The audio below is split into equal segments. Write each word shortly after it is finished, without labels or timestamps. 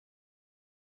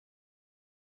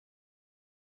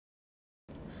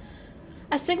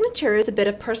A signature is a bit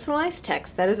of personalized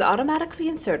text that is automatically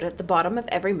inserted at the bottom of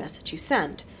every message you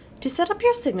send. To set up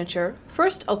your signature,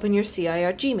 first open your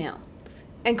CIR Gmail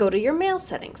and go to your Mail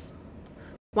settings.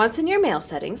 Once in your Mail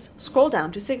settings, scroll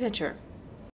down to Signature.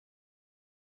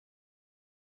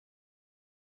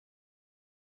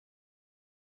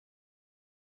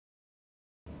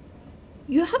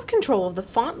 You have control of the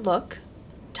font look,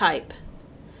 type,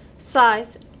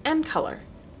 size, and color.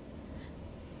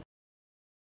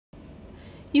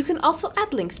 You can also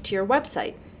add links to your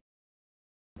website.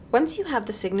 Once you have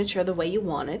the signature the way you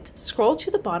want it, scroll to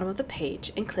the bottom of the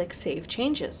page and click Save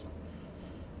Changes.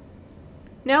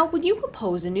 Now, when you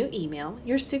compose a new email,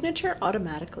 your signature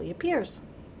automatically appears.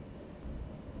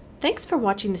 Thanks for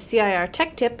watching the CIR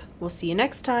Tech Tip. We'll see you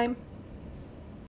next time.